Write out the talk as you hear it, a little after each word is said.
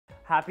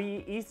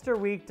Happy Easter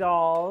week,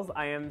 dolls!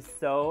 I am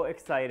so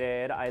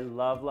excited. I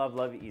love, love,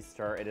 love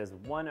Easter. It is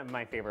one of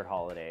my favorite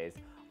holidays.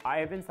 I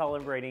have been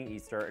celebrating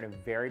Easter in a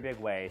very big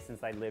way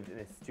since I lived in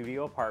a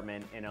studio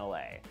apartment in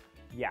LA.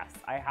 Yes,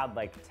 I had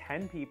like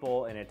 10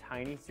 people in a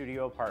tiny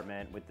studio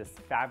apartment with this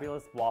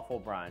fabulous waffle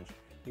brunch.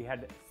 We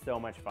had so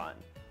much fun.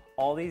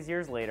 All these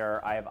years later,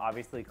 I have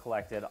obviously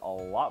collected a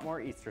lot more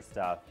Easter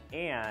stuff,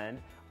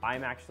 and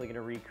I'm actually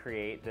gonna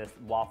recreate this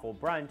waffle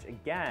brunch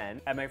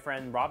again at my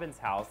friend Robin's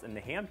house in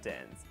the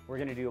Hamptons. We're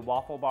gonna do a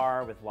waffle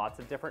bar with lots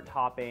of different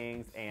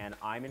toppings, and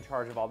I'm in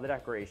charge of all the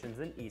decorations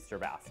and Easter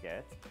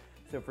baskets.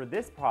 So for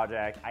this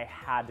project, I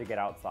had to get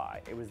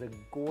outside. It was a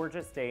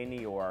gorgeous day in New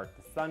York.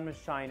 The sun was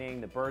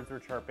shining, the birds were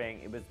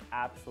chirping. It was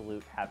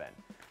absolute heaven.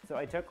 So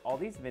I took all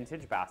these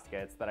vintage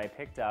baskets that I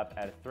picked up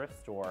at a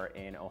thrift store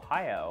in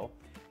Ohio,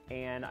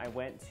 and I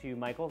went to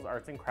Michael's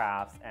Arts and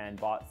Crafts and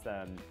bought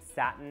some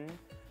satin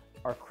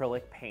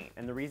acrylic paint.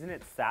 And the reason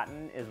it's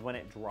satin is when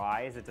it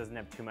dries, it doesn't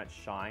have too much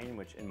shine,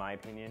 which in my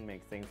opinion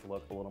makes things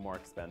look a little more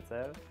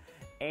expensive.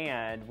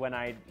 And when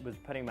I was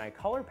putting my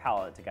color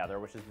palette together,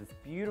 which is this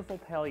beautiful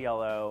pale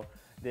yellow,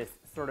 this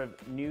sort of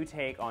new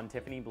take on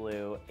Tiffany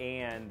blue,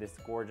 and this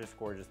gorgeous,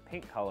 gorgeous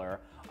pink color,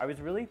 I was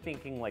really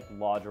thinking like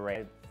lingerie.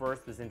 I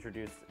first was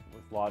introduced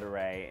with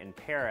lingerie in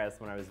Paris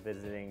when I was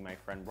visiting my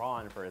friend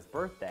Ron for his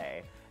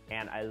birthday.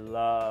 And I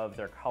love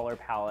their color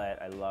palette,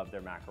 I love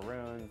their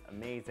macaroons,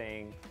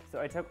 amazing. So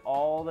I took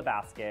all the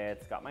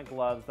baskets, got my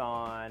gloves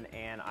on,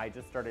 and I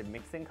just started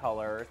mixing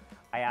colors.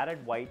 I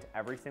added white to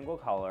every single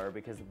color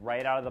because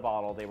right out of the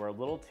bottle they were a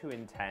little too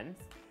intense.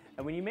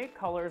 And when you make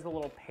colors a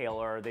little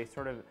paler, they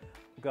sort of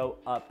go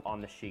up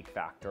on the chic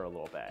factor a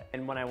little bit.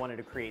 And when I wanted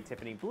to create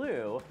Tiffany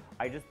blue,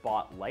 I just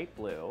bought light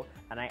blue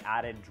and I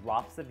added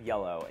drops of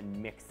yellow and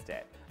mixed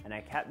it. And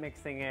I kept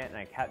mixing it and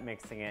I kept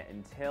mixing it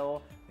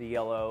until the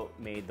yellow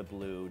made the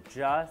blue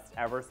just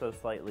ever so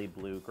slightly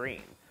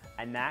blue-green.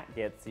 And that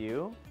gets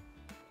you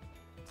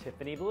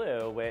Tiffany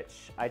blue,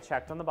 which I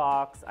checked on the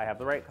box. I have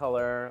the right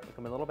color. Look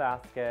at my little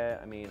basket.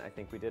 I mean, I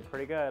think we did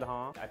pretty good,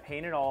 huh? I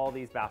painted all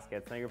these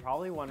baskets. Now you're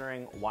probably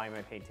wondering, why am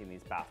I painting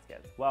these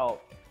baskets?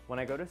 Well, when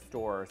I go to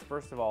stores,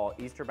 first of all,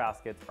 Easter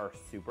baskets are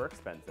super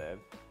expensive.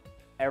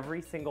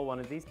 Every single one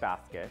of these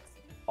baskets,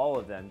 all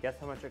of them, guess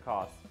how much it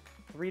costs?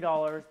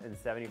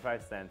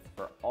 $3.75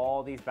 for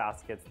all these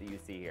baskets that you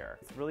see here.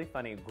 It's really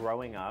funny,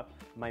 growing up,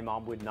 my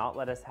mom would not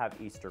let us have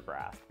Easter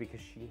grass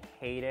because she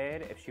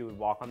hated if she would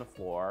walk on the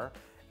floor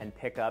and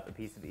pick up a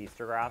piece of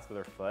Easter grass with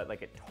her foot,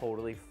 like it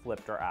totally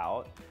flipped her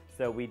out.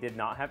 So we did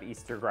not have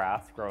Easter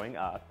grass growing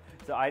up.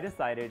 So I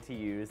decided to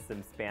use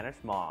some Spanish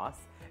moss,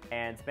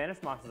 and Spanish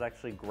moss is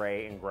actually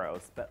gray and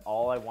gross, but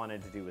all I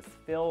wanted to do was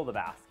fill the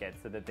basket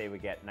so that they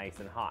would get nice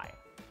and high.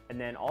 And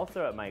then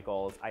also at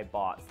Michael's, I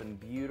bought some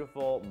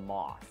beautiful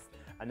moss.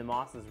 And the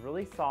moss is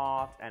really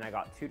soft, and I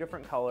got two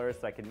different colors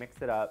so I could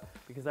mix it up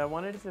because I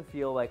wanted it to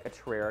feel like a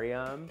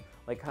terrarium,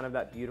 like kind of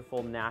that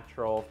beautiful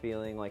natural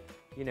feeling, like,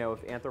 you know,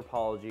 if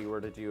Anthropologie were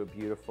to do a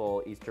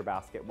beautiful Easter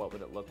basket, what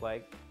would it look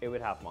like? It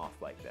would have moss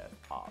like this,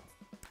 obs.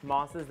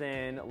 Moss is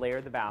in,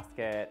 layered the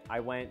basket.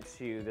 I went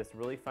to this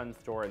really fun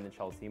store in the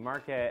Chelsea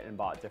market and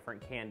bought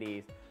different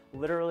candies,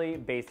 literally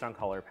based on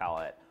color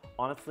palette.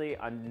 Honestly,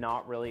 I'm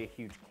not really a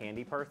huge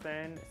candy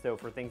person, so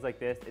for things like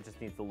this, it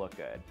just needs to look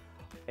good.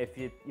 If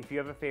you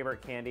have a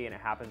favorite candy and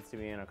it happens to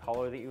be in a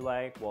color that you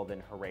like, well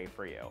then hooray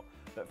for you.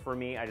 But for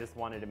me, I just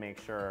wanted to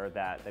make sure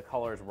that the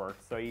colors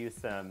worked, so I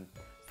used some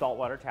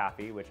saltwater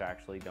taffy, which I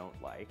actually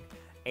don't like,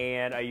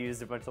 and I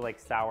used a bunch of like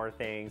sour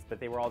things, but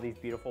they were all these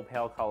beautiful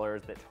pale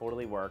colors that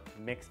totally worked,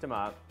 mixed them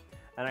up.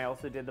 And I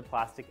also did the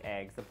plastic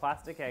eggs. The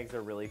plastic eggs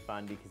are really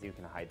fun because you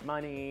can hide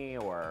money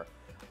or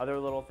other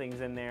little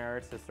things in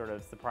there to sort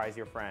of surprise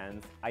your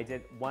friends. I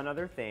did one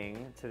other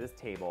thing to this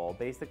table.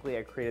 Basically,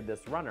 I created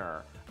this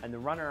runner, and the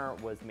runner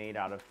was made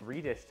out of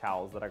 3 dish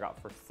towels that I got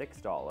for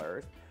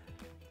 $6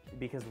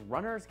 because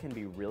runners can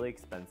be really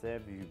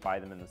expensive if you buy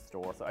them in the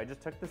store. So I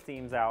just took the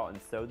seams out and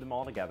sewed them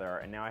all together,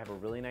 and now I have a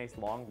really nice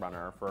long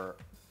runner for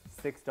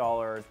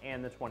 $6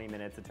 and the 20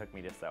 minutes it took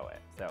me to sew it.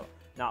 So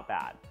not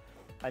bad.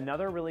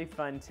 Another really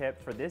fun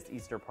tip for this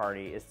Easter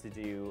party is to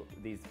do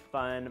these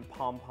fun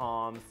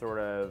pom-pom sort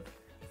of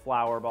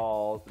flower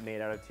balls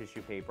made out of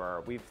tissue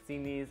paper. We've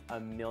seen these a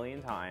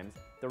million times.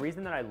 The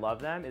reason that I love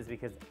them is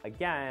because,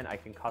 again, I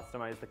can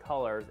customize the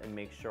colors and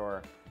make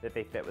sure that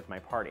they fit with my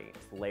party.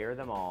 Just layer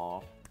them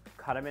all,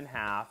 cut them in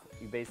half.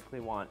 You basically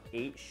want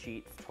 8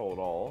 sheets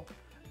total,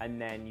 and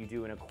then you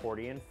do an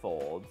accordion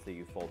fold. So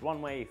you fold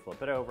one way, you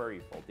flip it over,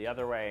 you fold the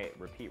other way,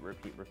 repeat,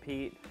 repeat,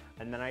 repeat.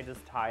 And then I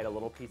just tied a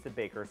little piece of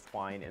baker's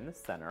twine in the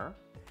center.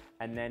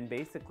 And then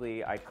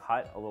basically I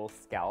cut a little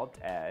scalloped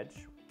edge,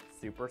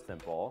 super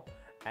simple,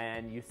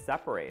 and you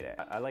separate it.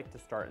 I like to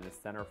start in the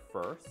center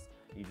first.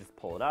 You just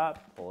pull it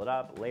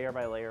up, layer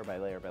by layer by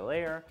layer by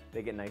layer.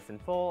 They get nice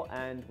and full,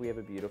 and we have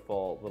a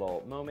beautiful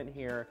little moment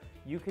here.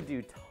 You could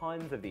do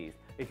tons of these.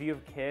 If you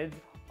have kids,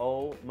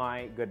 oh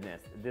my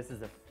goodness, this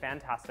is a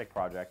fantastic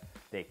project.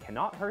 They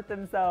cannot hurt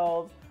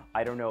themselves.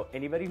 I don't know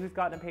anybody who's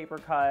gotten a paper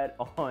cut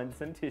on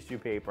some tissue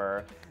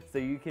paper, so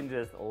you can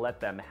just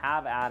let them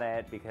have at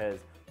it, because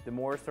the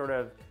more sort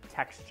of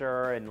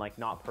texture and like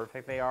not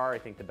perfect they are, I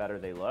think the better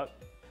they look.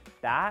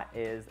 That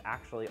is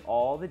actually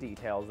all the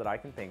details that I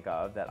can think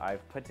of that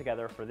I've put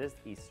together for this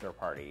Easter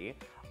party.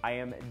 I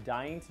am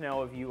dying to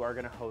know if you are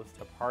gonna host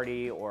a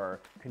party or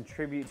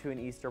contribute to an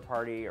Easter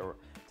party, or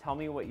tell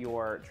me what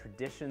your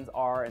traditions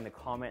are in the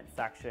comment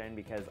section,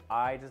 because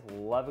I just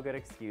love a good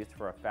excuse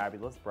for a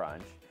fabulous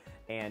brunch,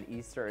 and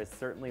Easter is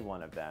certainly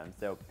one of them.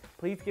 So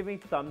please give me a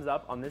thumbs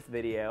up on this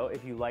video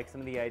if you like some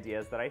of the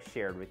ideas that I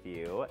shared with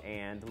you,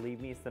 and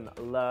leave me some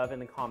love in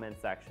the comment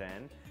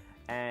section.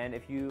 And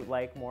if you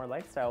like more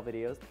lifestyle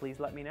videos, please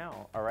let me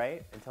know, all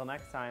right? Until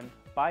next time,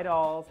 bye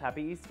dolls,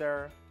 happy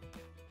Easter.